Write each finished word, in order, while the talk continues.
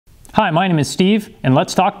Hi, my name is Steve, and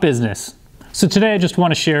let's talk business. So today I just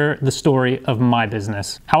want to share the story of my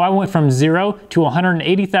business. How I went from $0 to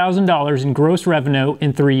 $180,000 in gross revenue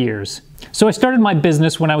in 3 years. So I started my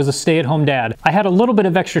business when I was a stay-at-home dad. I had a little bit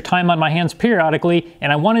of extra time on my hands periodically,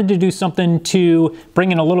 and I wanted to do something to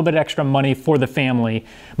bring in a little bit extra money for the family.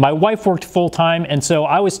 My wife worked full-time, and so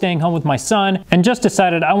I was staying home with my son and just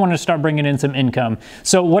decided I wanted to start bringing in some income.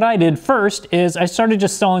 So what I did first is I started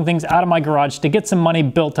just selling things out of my garage to get some money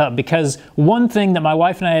built up, because one thing that my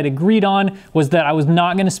wife and I had agreed on was that I was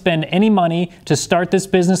not going to spend any money to start this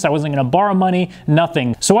business. I wasn't going to borrow money,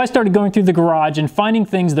 nothing. So I started going through the garage and finding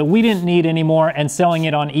things that we didn't need anymore and selling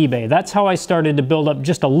it on eBay. That's how I started to build up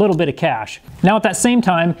just a little bit of cash. Now at that same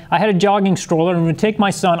time, I had a jogging stroller and would take my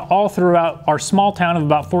son all throughout our small town of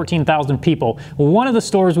about 14,000 people. One of the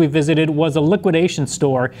stores we visited was a liquidation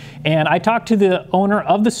store, and I talked to the owner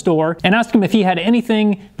of the store and asked him if he had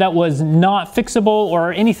anything that was not fixable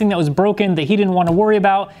or anything that was broken that he didn't want to worry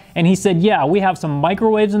about. And he said, yeah, we have some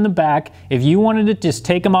microwaves in the back. If you wanted to just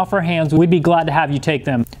take them off our hands, we'd be glad to have you take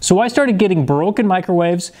them. So I started getting broken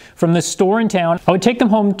microwaves from this store in town. I would take them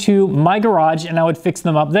home to my garage and I would fix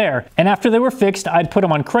them up there. And after they were fixed, I'd put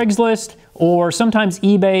them on Craigslist or sometimes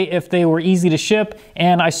eBay if they were easy to ship.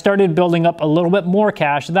 And I started building up a little bit more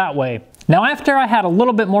cash that way. Now, after I had a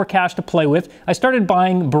little bit more cash to play with, I started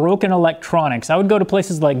buying broken electronics. I would go to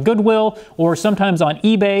places like Goodwill or sometimes on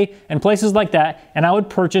eBay and places like that, and I would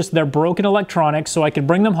purchase their broken electronics so I could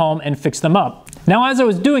bring them home and fix them up. Now, as I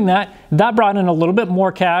was doing that, that brought in a little bit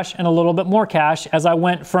more cash and a little bit more cash as I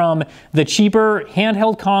went from the cheaper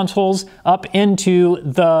handheld consoles up into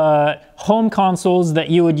the home consoles that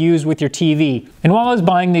you would use with your TV. And while I was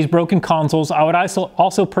buying these broken consoles, I would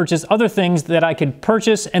also purchase other things that I could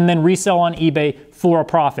purchase and then resell on eBay for a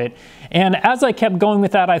profit. And as I kept going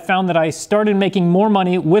with that, I found that I started making more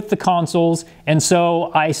money with the consoles, and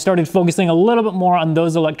so I started focusing a little bit more on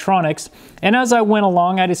those electronics. And as I went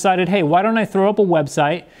along, I decided, hey, why don't I throw up a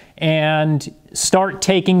website and start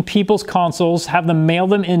taking people's consoles, have them mail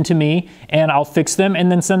them into me, and I'll fix them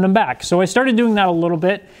and then send them back. So I started doing that a little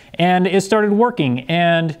bit, and it started working.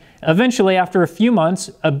 And eventually, after a few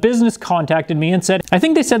months, a business contacted me and said, I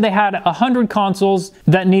think they said they had 100 consoles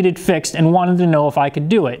that needed fixed and wanted to know if I could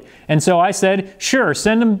do it. And so I said, sure,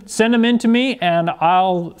 send them in to me and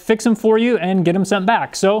I'll fix them for you and get them sent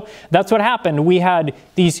back. So that's what happened. We had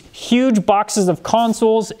these huge boxes of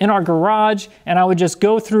consoles in our garage, and I would just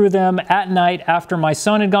go through them at night after my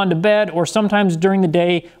son had gone to bed, or sometimes during the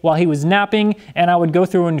day while he was napping, and I would go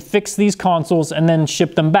through and fix these consoles and then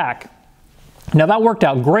ship them back. Now that worked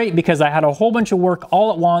out great because I had a whole bunch of work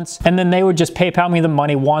all at once, and then they would just PayPal me the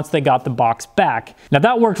money once they got the box back. Now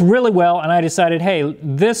that worked really well, and I decided, hey,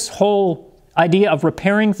 this whole idea of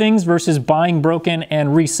repairing things versus buying broken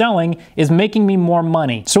and reselling is making me more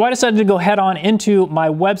money. So I decided to go head on into my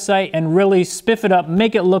website and really spiff it up,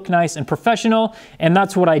 make it look nice and professional, and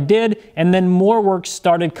that's what I did, and then more work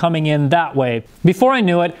started coming in that way. Before I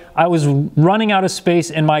knew it, I was running out of space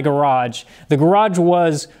in my garage. The garage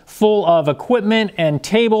was full of equipment and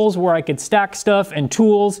tables where I could stack stuff and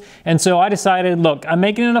tools, and so I decided, look, I'm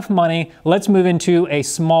making enough money, let's move into a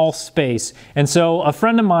small space. And so a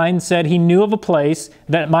friend of mine said he knew of a place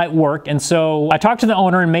that might work, and so I talked to the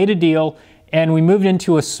owner and made a deal, and we moved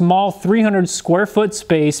into a small 300 square foot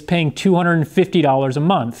space paying $250 a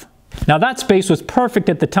month. Now that space was perfect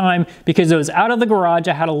at the time because it was out of the garage.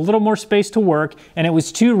 I had a little more space to work, and it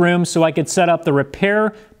was 2 rooms, so I could set up the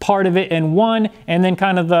repair part of it in one and then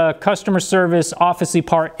kind of the customer service officey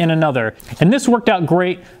part in another. And this worked out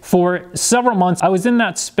great for several months. I was in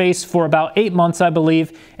that space for about 8 months, I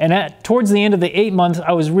believe, and towards the end of the 8 months,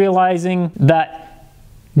 I was realizing that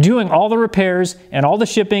doing all the repairs and all the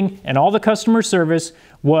shipping and all the customer service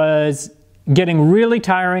was getting really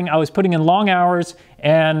tiring. I was putting in long hours,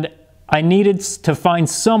 and I needed to find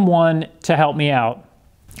someone to help me out.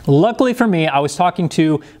 Luckily for me, I was talking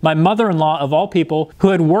to my mother-in-law, of all people, who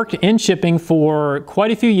had worked in shipping for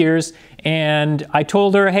quite a few years, and I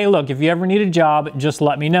told her, hey, look, if you ever need a job, just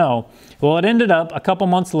let me know. Well, it ended up a couple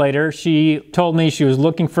months later, she told me she was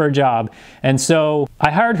looking for a job. And so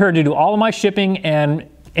I hired her to do all of my shipping and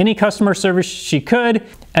any customer service she could.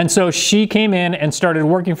 And so she came in and started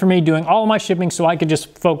working for me, doing all of my shipping so I could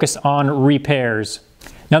just focus on repairs.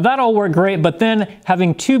 Now that all worked great, but then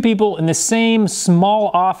having two people in the same small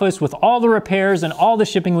office with all the repairs and all the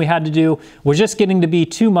shipping we had to do was just getting to be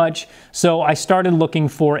too much, so I started looking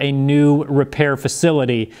for a new repair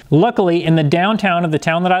facility. Luckily, in the downtown of the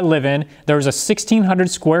town that I live in, there was a 1,600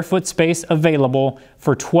 square foot space available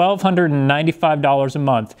for $1,295 a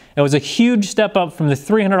month. It was a huge step up from the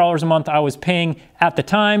 $300 a month I was paying at the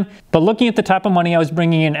time, but looking at the type of money I was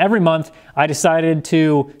bringing in every month, I decided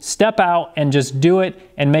to step out and just do it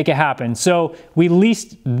and make it happen. So we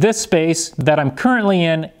leased this space that I'm currently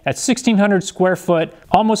in at 1,600 square foot,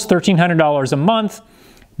 almost $1,300 a month,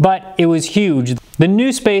 but it was huge. The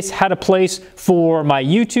new space had a place for my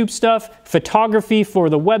YouTube stuff, photography for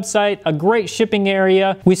the website, a great shipping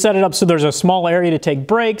area. We set it up so there's a small area to take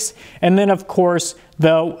breaks, and then of course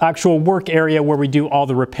the actual work area where we do all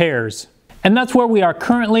the repairs. And that's where we are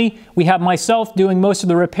currently. We have myself doing most of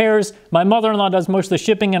the repairs. My mother-in-law does most of the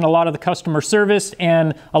shipping and a lot of the customer service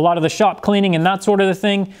and a lot of the shop cleaning and that sort of the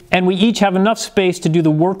thing. And we each have enough space to do the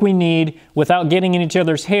work we need without getting in each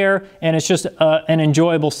other's hair, and it's just an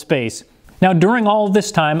enjoyable space. Now, during all of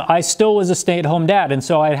this time, I still was a stay-at-home dad, and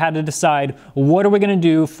so I had to decide, what are we going to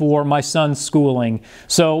do for my son's schooling?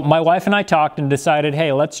 So my wife and I talked and decided,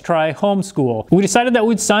 hey, let's try homeschool. We decided that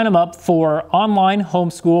we'd sign him up for online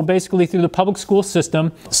homeschool, basically through the public school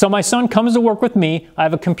system. So my son comes to work with me. I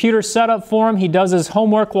have a computer set up for him. He does his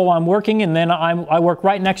homework while I'm working, and then I work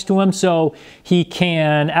right next to him so he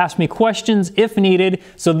can ask me questions if needed.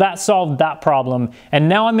 So that solved that problem. And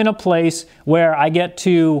now I'm in a place where I get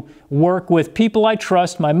to work with people I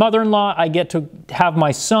trust, my mother-in-law, I get to have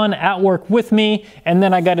my son at work with me, and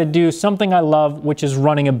then I got to do something I love, which is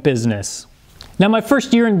running a business. Now, my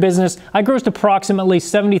first year in business, I grossed approximately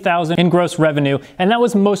 $70,000 in gross revenue, and that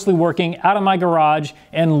was mostly working out of my garage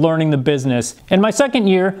and learning the business. In my second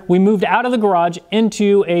year, we moved out of the garage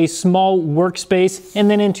into a small workspace and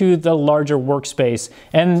then into the larger workspace.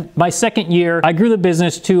 And my second year, I grew the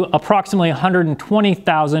business to approximately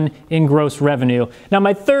 $120,000 in gross revenue. Now,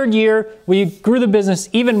 my third year, we grew the business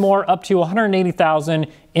even more, up to $180,000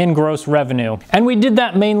 in gross revenue. And we did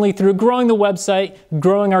that mainly through growing the website,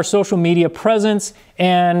 growing our social media presence,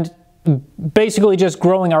 and basically just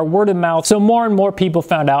growing our word of mouth so more and more people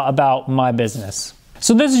found out about my business.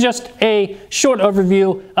 So this is just a short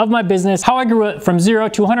overview of my business, how I grew it from 0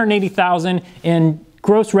 to $180,000 in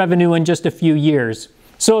gross revenue in just a few years.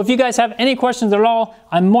 So if you guys have any questions at all,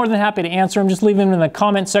 I'm more than happy to answer them. Just leave them in the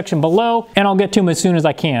comment section below and I'll get to them as soon as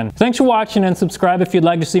I can. Thanks for watching, and subscribe if you'd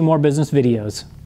like to see more business videos.